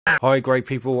Hi great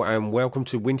people, and welcome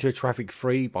to Winter Traffic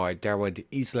Free by Dawud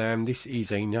Islam. This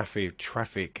is a NAFI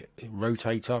traffic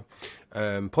rotator.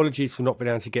 Apologies for not being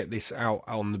able to get this out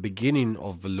on the beginning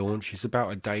of the launch. It's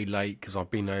about a day late because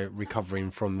I've been recovering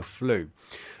from the flu.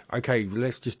 Okay,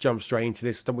 let's just jump straight into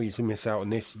this. Don't want you to miss out on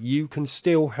this. You can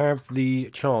still have the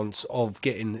chance of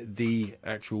getting the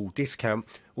actual discount.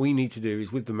 All you need to do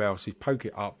is with the mouse is poke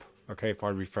it up. Okay, if I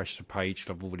refresh the page,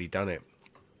 I've already done it.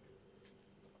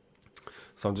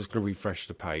 So I'm just going to refresh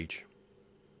the page.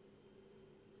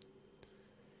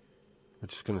 I'm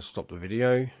just going to stop the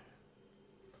video.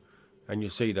 And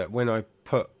you'll see that when I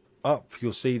put up,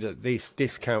 you'll see that this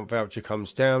discount voucher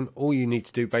comes down. All you need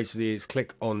to do basically is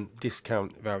click on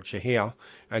discount voucher here,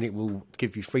 and it will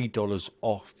give you $3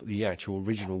 off the actual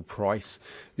original price.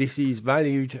 This is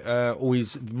valued or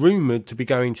is rumored to be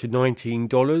going to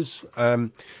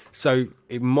 $19. So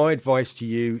my advice to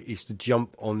you is to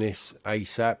jump on this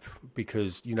ASAP,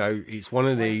 because you know it's one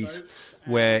of these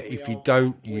where if you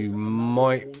don't, you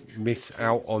might miss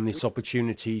out on this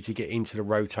opportunity to get into the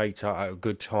rotator at a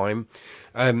good time.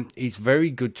 It's very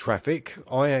good traffic.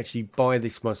 I actually buy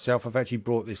this myself. I've actually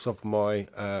brought this off my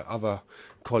other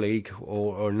colleague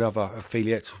or another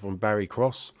affiliate from Barry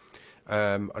Cross.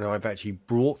 And I've actually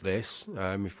brought this.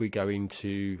 If we go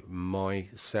into my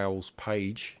sales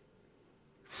page,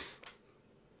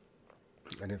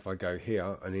 and if I go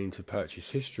here and into purchase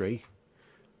history,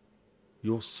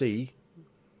 you'll see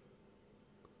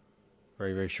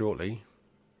very shortly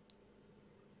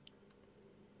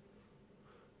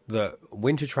that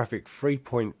Winter Traffic 3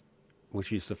 point,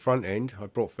 which is the front end, I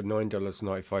brought for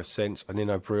 $9.95, and then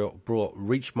I brought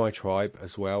Reach My Tribe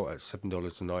as well at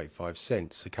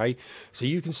 $7.95. Okay, so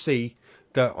you can see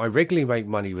that I regularly make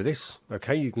money with this.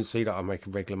 Okay, you can see that I'm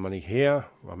making regular money here,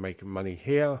 I'm making money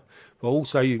here, but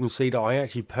also you can see that I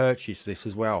actually purchased this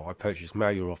as well. I purchased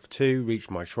Mail Your Offer 2, Reach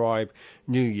My Tribe,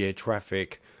 New Year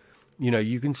Traffic. You know,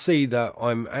 you can see that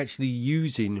I'm actually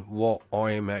using what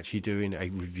I am actually doing a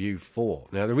review for.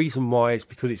 Now, the reason why is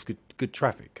because it's good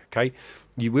traffic, okay?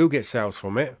 You will get sales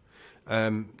from it.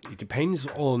 It depends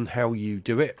on how you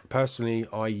do it. Personally,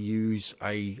 I use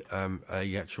a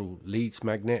actual leads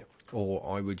magnet,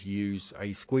 or I would use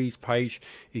a squeeze page.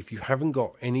 If you haven't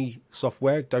got any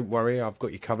software, don't worry, I've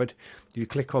got you covered. You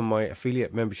click on my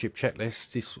affiliate membership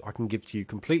checklist. This I can give to you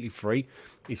completely free.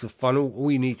 It's a funnel. All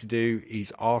you need to do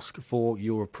is ask for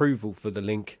your approval for the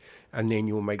link, and then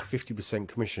you'll make 50%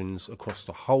 commissions across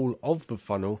the whole of the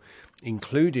funnel,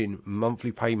 including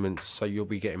monthly payments. So you'll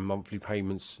be getting monthly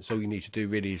payments. So all you need to do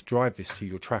really is drive this to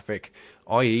your traffic,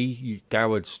 i.e.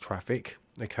 Dawud's traffic,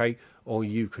 okay, or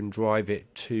you can drive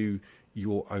it to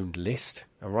your own list,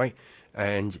 all right,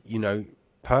 and you know,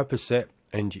 purpose it,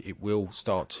 and it will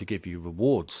start to give you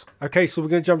rewards. Okay, so we're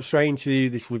going to jump straight into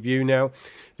this review now.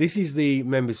 This is the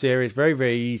members area. It's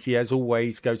very easy. As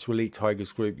always, go to Elite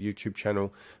Tigers Group YouTube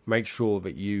channel. Make sure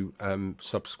that you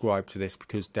subscribe to this,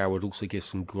 because Dawud also gives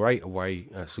some great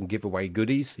some giveaway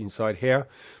goodies inside here.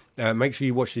 Make sure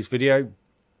you watch this video.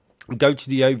 Go to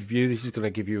the overview. This is going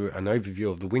to give you an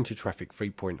overview of the Winter Traffic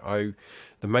 3.0,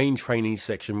 the main training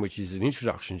section, which is an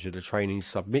introduction to the training.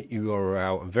 Submit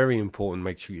URL, and very important,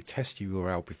 make sure you test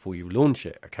URL before you launch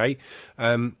it. Okay,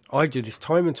 I do this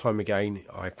time and time again.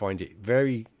 I find it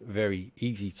very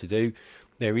easy to do.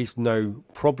 There is no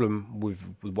problem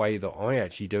with the way that I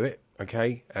actually do it.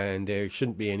 Okay, and there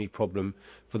shouldn't be any problem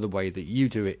for the way that you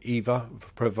do it either,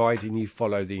 providing you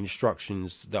follow the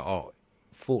instructions that are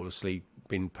faultlessly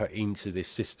been put into this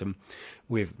system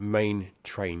with main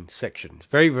train section. It's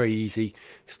very easy.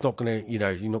 It's not going to, you know,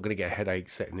 you're not going to get a headache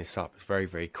setting this up. It's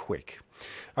very quick.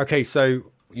 Okay,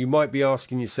 so you might be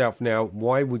asking yourself now,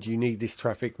 why would you need this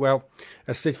traffic? Well,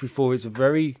 as said before, it's a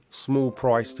very small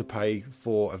price to pay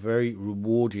for a very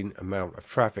rewarding amount of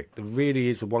traffic. There really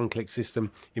is a one-click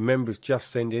system. Your members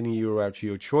just send any URL to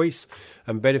your choice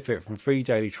and benefit from free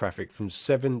daily traffic from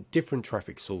 7 different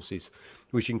traffic sources,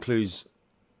 which includes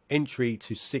entry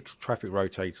to 6 traffic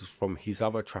rotators from his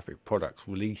other traffic products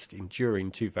released during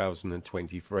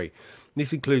 2023.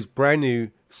 This includes brand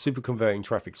new super converting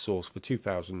traffic source for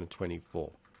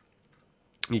 2024.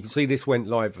 You can see this went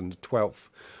live on the 12th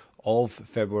of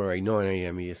February, 9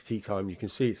 AM EST time. You can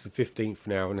see it's the 15th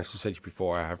now, and as I said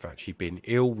before, I have actually been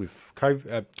ill with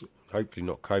COVID, hopefully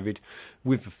not COVID,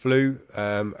 with the flu,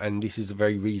 and this is the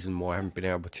very reason why I haven't been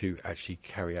able to actually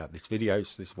carry out this video,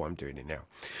 so this is why I'm doing it now.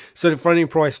 So the front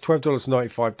end price,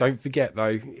 $12.95. Don't forget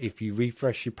though, if you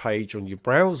refresh your page on your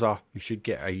browser, you should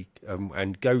get a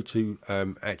and go to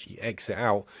actually exit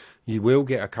out, you will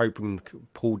get a coupon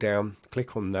pull down.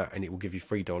 Click on that and it will give you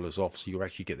 $3 off, so you'll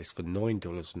actually get this for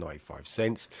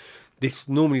 $9.95. This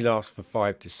normally lasts for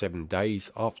 5 to 7 days.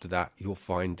 After that, you'll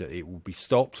find that it will be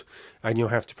stopped and you'll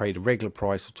have to pay the regular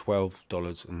price of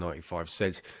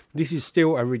 $12.95. This is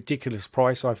still a ridiculous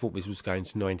price. I thought this was going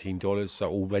to $19, so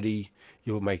already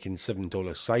you're making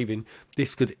 $7 saving.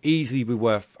 This could easily be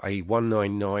worth a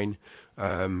 $199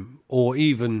 or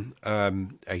even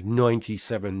a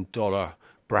 $97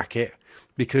 bracket,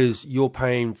 because you're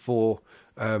paying for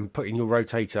putting your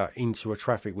rotator into a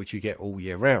traffic which you get all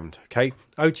year round. Okay,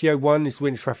 OTO1 is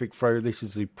Winter Traffic Pro. This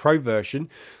is the Pro version.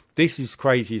 This is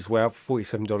crazy as well, for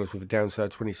 $47 with a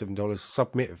downside $27.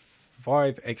 Submit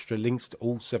 5 extra links to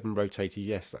all 7 rotators.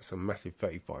 Yes, that's a massive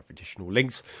 35 additional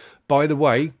links. By the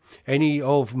way, any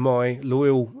of my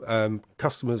loyal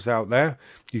customers out there,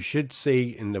 you should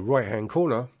see in the right hand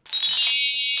corner,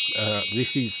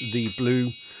 this is the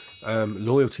blue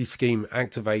loyalty scheme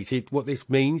activated. What this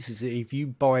means is that if you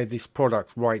buy this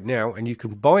product right now, and you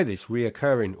can buy this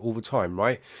reoccurring all the time,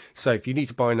 right? So if you need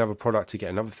to buy another product to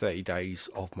get another 30 days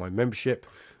of my membership,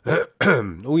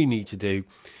 all you need to do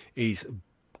is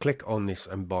click on this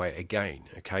and buy it again,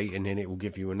 okay? And then it will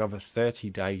give you another 30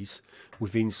 days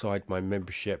with inside my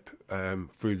membership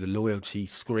through the loyalty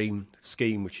scheme,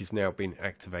 which has now been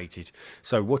activated.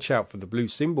 So watch out for the blue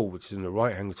symbol, which is in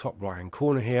the top right hand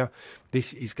corner here.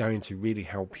 This is going to really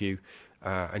help you,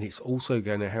 and it's also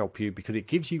going to help you because it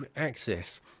gives you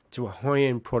access to a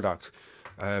high-end product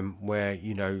where,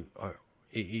 you know,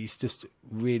 it just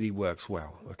really works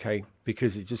well, okay?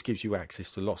 Because it just gives you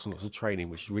access to lots and lots of training,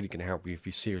 which is really going to help you if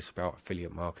you're serious about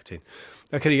affiliate marketing.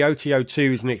 Okay, the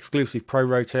OTO2 is an exclusive pro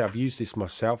rotator. I've used this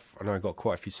myself, and I got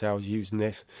quite a few sales using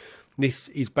this. This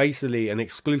is basically an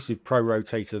exclusive pro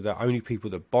rotator that only people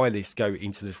that buy this go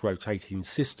into this rotating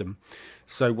system.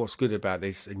 So what's good about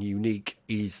this and unique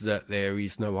is that there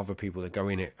is no other people that go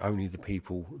in it, only the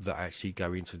people that actually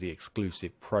go into the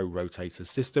exclusive pro rotator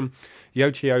system. The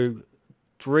OTO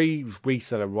 3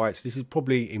 reseller rights. This is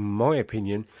probably, in my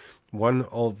opinion, one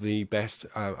of the best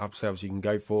upsells you can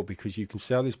go for, because you can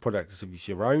sell this product as if it's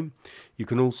your own. You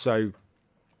can also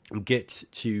get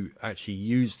to actually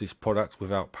use this product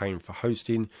without paying for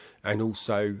hosting, and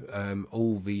also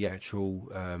all the actual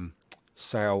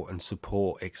sale and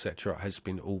support, etc., has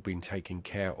all been taken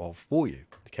care of for you.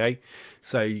 Okay,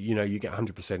 so you know you get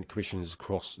 100% commissions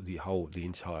across the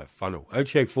entire funnel.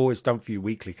 OTO4 is done for your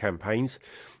weekly campaigns.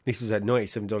 This is at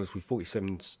 $97 with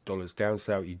 $47 down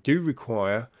sale. You do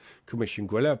require Commission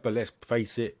Gorilla, but let's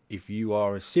face it, if you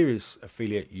are a serious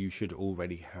affiliate, you should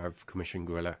already have Commission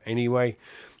Gorilla anyway.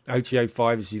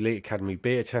 OTO5 is the Elite Academy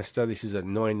beta tester. This is at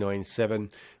 $997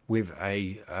 with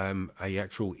a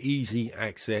actual easy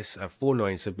access at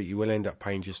 $497, but you will end up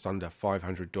paying just under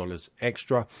 $500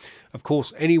 extra. Of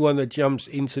course, anyone that jumps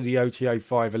into the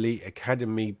OTO5 Elite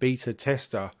Academy beta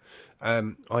tester,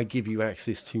 I give you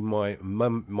access to my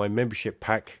membership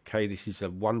pack. Okay, this is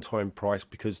a one-time price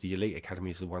because the Elite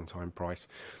Academy is a one-time price,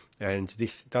 and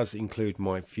this does include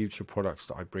my future products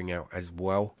that I bring out as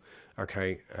well.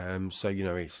 Okay, so you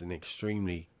know it's an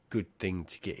extremely good thing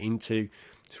to get into.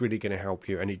 It's really going to help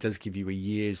you, and it does give you a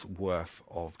year's worth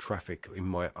of traffic in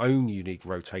my own unique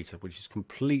rotator, which is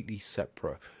completely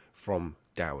separate from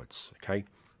Doward's. Okay,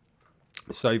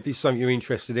 so if this is something you're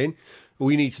interested in,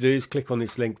 all you need to do is click on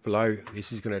this link below.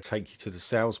 This is going to take you to the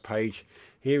sales page.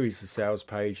 Here is the sales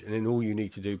page, and then all you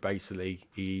need to do basically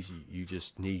is you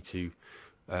just need to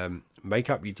make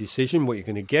up your decision what you're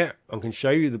going to get. I can show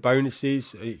you the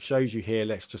bonuses. It shows you here.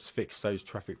 Let's just fix those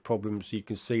traffic problems. You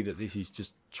can see that this is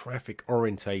just traffic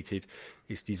orientated.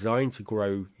 It's designed to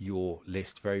grow your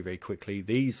list very, very quickly.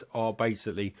 These are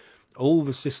basically all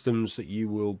the systems that you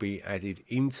will be added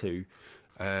into,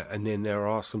 and then there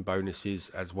are some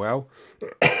bonuses as well.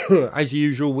 As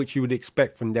usual, which you would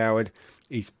expect from Doward,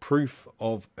 is proof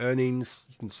of earnings.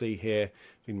 You can see here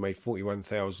we made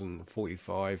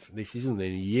 41,045. This isn't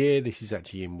in a year, this is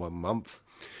actually in 1 month,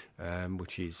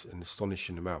 which is an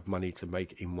astonishing amount of money to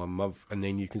make in 1 month. And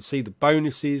then you can see the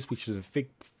bonuses, which is a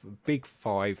big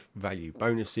 5 value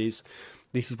bonuses.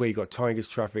 This is where you got Tiger's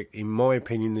traffic. In my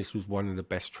opinion, this was one of the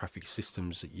best traffic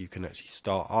systems that you can actually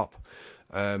start up.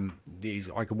 I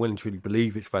can well and truly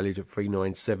believe it's valued at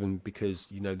 $397 because,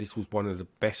 you know, this was one of the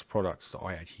best products that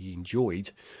I actually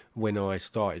enjoyed when I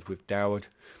started with Doward.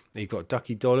 You've got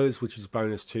Ducky Dollars, which is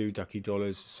bonus 2, Ducky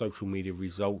Dollars, social media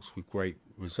results with great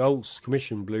results,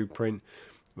 commission blueprint,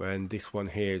 and this one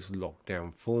here is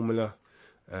lockdown formula.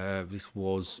 This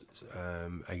was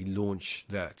a launch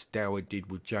that Doward did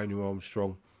with Jonah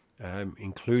Armstrong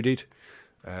included.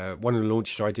 One of the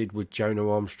launches I did with Jonah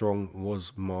Armstrong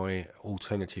was my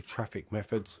alternative traffic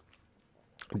methods.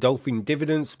 Dolphin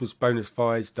Dividends was bonus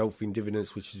buys. Dolphin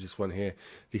Dividends, which is this one here.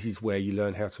 This is where you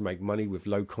learn how to make money with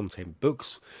low content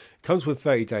books. It comes with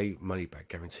 30-day money back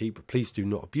guarantee, but please do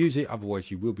not abuse it.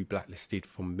 Otherwise, you will be blacklisted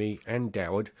from me and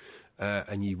Dowd,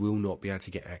 and you will not be able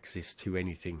to get access to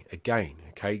anything again.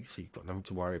 Okay, so you've got nothing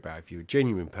to worry about if you're a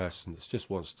genuine person that just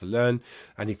wants to learn.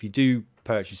 And if you do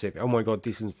purchase it, oh my god,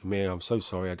 this isn't for me, I'm so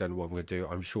sorry, I don't know what I'm going to do,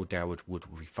 I'm sure Dowd would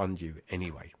refund you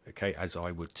anyway, okay, as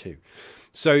I would too.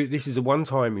 So this is a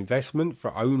one-time investment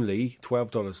for only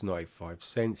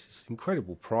 $12.95. It's an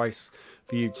incredible price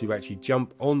for you to actually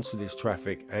jump onto this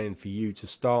traffic and for you to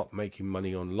start making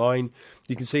money online.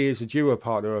 You can see here's a duo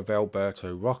partner of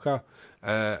Alberto Rocca,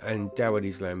 and Dawud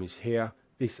Islam is here.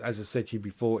 This, as I said to you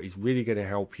before, is really going to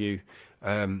help you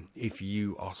if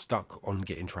you are stuck on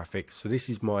getting traffic. So this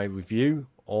is my review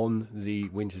on the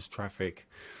winter's traffic.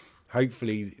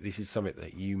 Hopefully this is something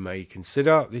that you may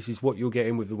consider. This is what you're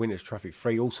getting with the winter's traffic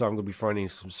free. Also, I'm going to be throwing in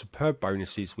some superb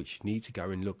bonuses, which you need to go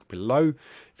and look below.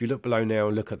 If you look below now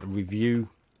and look at the review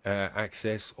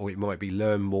access, or it might be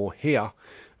learn more here,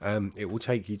 it will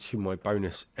take you to my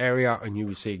bonus area and you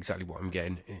will see exactly what I'm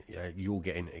getting, you're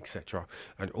getting, etc.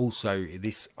 And also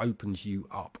this opens you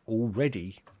up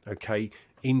already, okay,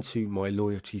 into my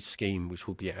loyalty scheme, which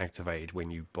will be activated when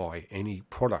you buy any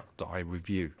product that I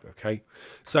review. Okay,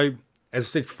 so as I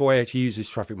said before, I actually use this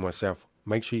traffic myself.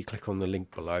 Make sure you click on the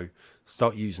link below,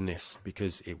 start using this,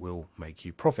 because it will make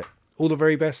you profit. All the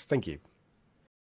very best. Thank you.